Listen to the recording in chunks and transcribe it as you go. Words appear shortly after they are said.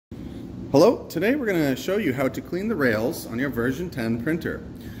Hello, today we're going to show you how to clean the rails on your version 10 printer.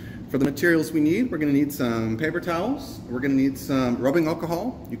 For the materials we need, we're going to need some paper towels, we're going to need some rubbing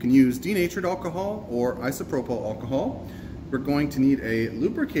alcohol. You can use denatured alcohol or isopropyl alcohol. We're going to need a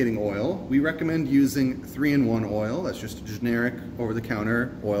lubricating oil. We recommend using 3-in-1 oil. That's just a generic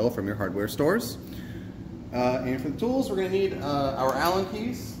over-the-counter oil from your hardware stores. And for the tools, we're going to need our Allen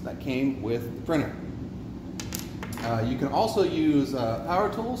keys that came with the printer. You can also use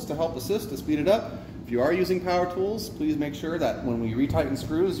power tools to help assist to speed it up. If you are using power tools, please make sure that when we retighten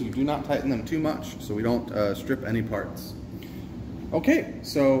screws, you do not tighten them too much so we don't strip any parts. Okay,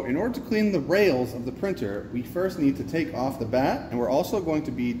 so in order to clean the rails of the printer, we first need to take off the bat, and we're also going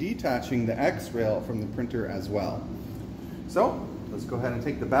to be detaching the X rail from the printer as well. So let's go ahead and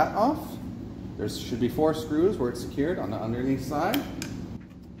take the bat off. There should be 4 screws where it's secured on the underneath side.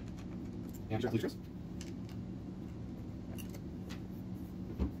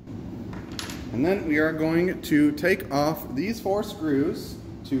 And then we are going to take off these 4 screws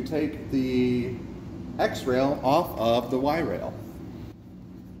to take the X rail off of the Y rail.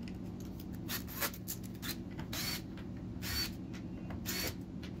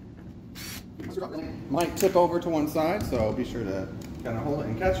 Might tip over to one side, so be sure to kind of hold it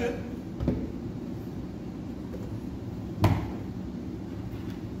and catch it.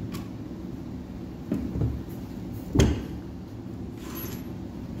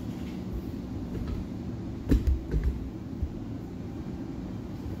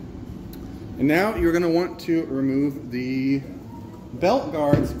 And now you're going to want to remove the belt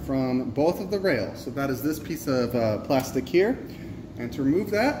guards from both of the rails. So that is this piece of plastic here. And to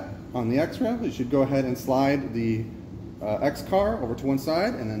remove that on the X rail, you should go ahead and slide the X car over to one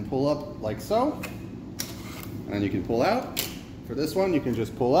side and then pull up like so. And then you can pull out. For this one, you can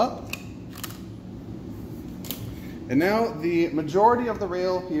just pull up. And now the majority of the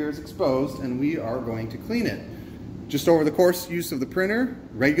rail here is exposed, and we are going to clean it. Just over the course use of the printer,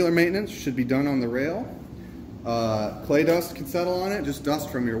 regular maintenance should be done on the rail. Clay dust can settle on it, just dust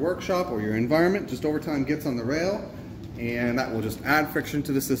from your workshop or your environment, just over time gets on the rail, and that will just add friction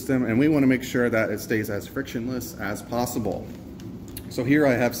to the system, and we want to make sure that it stays as frictionless as possible. So here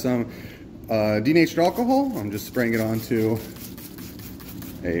I have some denatured alcohol. I'm just spraying it onto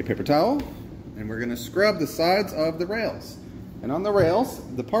a paper towel, and we're going to scrub the sides of the rails. And on the rails,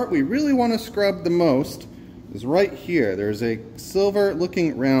 the part we really want to scrub the most is right here. There's a silver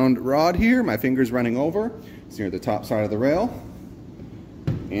looking round rod here. My finger's running over. It's near the top side of the rail.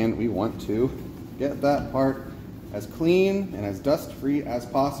 And we want to get that part as clean and as dust free as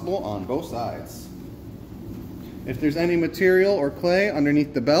possible on both sides. If there's any material or clay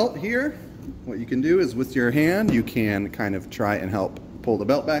underneath the belt here, what you can do is with your hand, you can kind of try and help pull the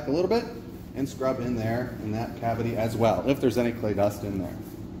belt back a little bit and scrub in there in that cavity as well, if there's any clay dust in there.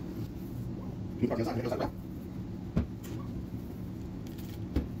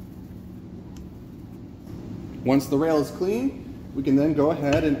 Once the rail is clean, we can then go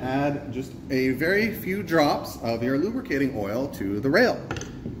ahead and add just a very few drops of your lubricating oil to the rail.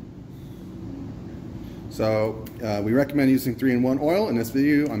 So we recommend using 3-in-1 oil. In this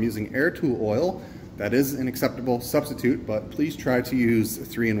video, I'm using Air Tool oil. That is an acceptable substitute, but please try to use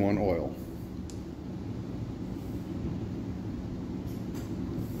 3-in-1 oil.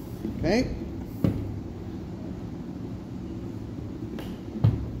 Okay.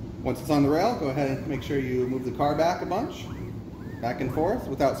 Once it's on the rail, go ahead and make sure you move the car back a bunch, back and forth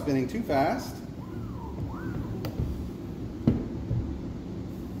without spinning too fast.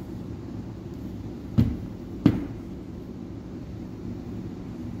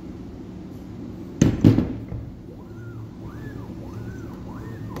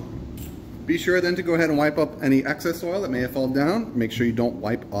 Be sure then to go ahead and wipe up any excess oil that may have fallen down. Make sure you don't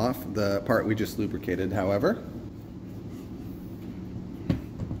wipe off the part we just lubricated, however.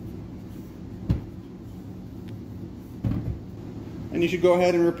 And you should go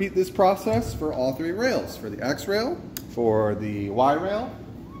ahead and repeat this process for all 3 rails. For the X rail, for the Y rail,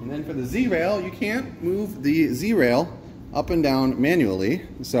 and then for the Z rail, you can't move the Z rail up and down manually.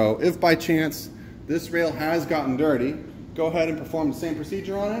 So if by chance this rail has gotten dirty, go ahead and perform the same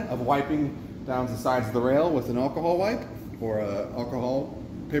procedure on it of wiping down the sides of the rail with an alcohol wipe or a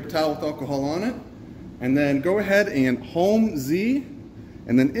paper towel with alcohol on it. And then go ahead and home Z.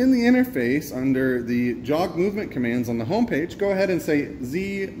 And then in the interface, under the jog movement commands on the home page, go ahead and say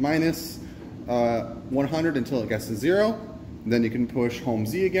Z minus 100 until it gets to 0. Then you can push home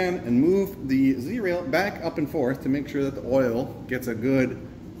Z again and move the Z rail back up and forth to make sure that the oil gets a good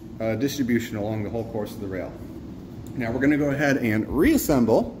distribution along the whole course of the rail. Now we're going to go ahead and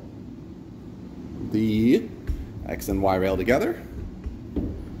reassemble the X and Y rail together.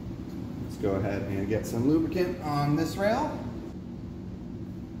 Just go ahead and get some lubricant on this rail.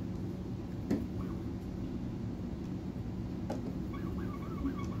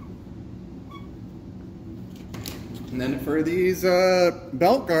 And then for these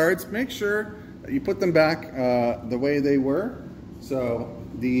belt guards, make sure that you put them back the way they were. So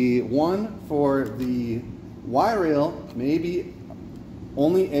the one for the Y rail may be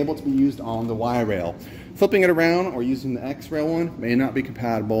only able to be used on the Y rail. Flipping it around or using the X rail one may not be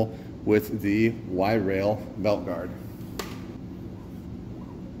compatible with the Y rail belt guard.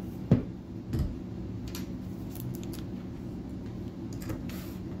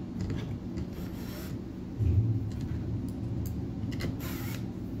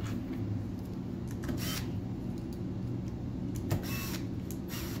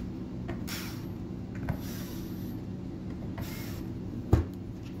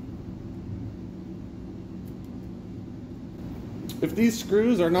 If these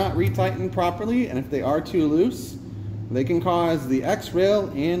screws are not retightened properly, and if they are too loose, they can cause the X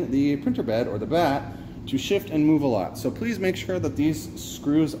rail and the printer bed or the bat to shift and move a lot. So please make sure that these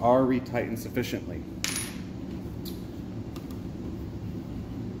screws are retightened sufficiently.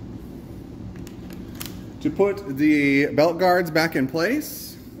 To put the belt guards back in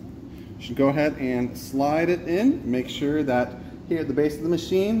place, you should go ahead and slide it in. Make sure that here at the base of the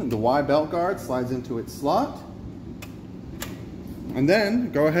machine, the Y belt guard slides into its slot. And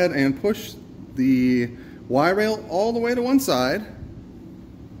then go ahead and push the Y rail all the way to one side,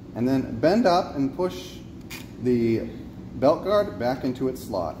 and then bend up and push the belt guard back into its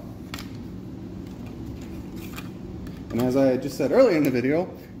slot. And as I just said earlier in the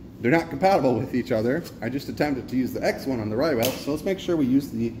video, they're not compatible with each other. I just attempted to use the X one on the Y rail, so let's make sure we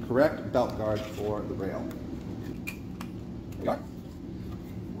use the correct belt guard for the rail. There we go.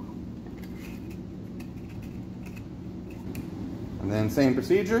 And then same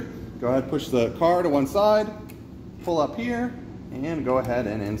procedure, go ahead, push the car to one side, pull up here, and go ahead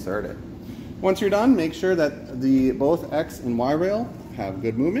and insert it. Once you're done, make sure that the both X and Y rail have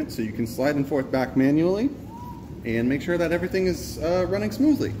good movement so you can slide and forth back manually, and make sure that everything is running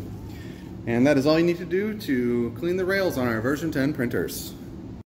smoothly. And that is all you need to do to clean the rails on our version 10 printers.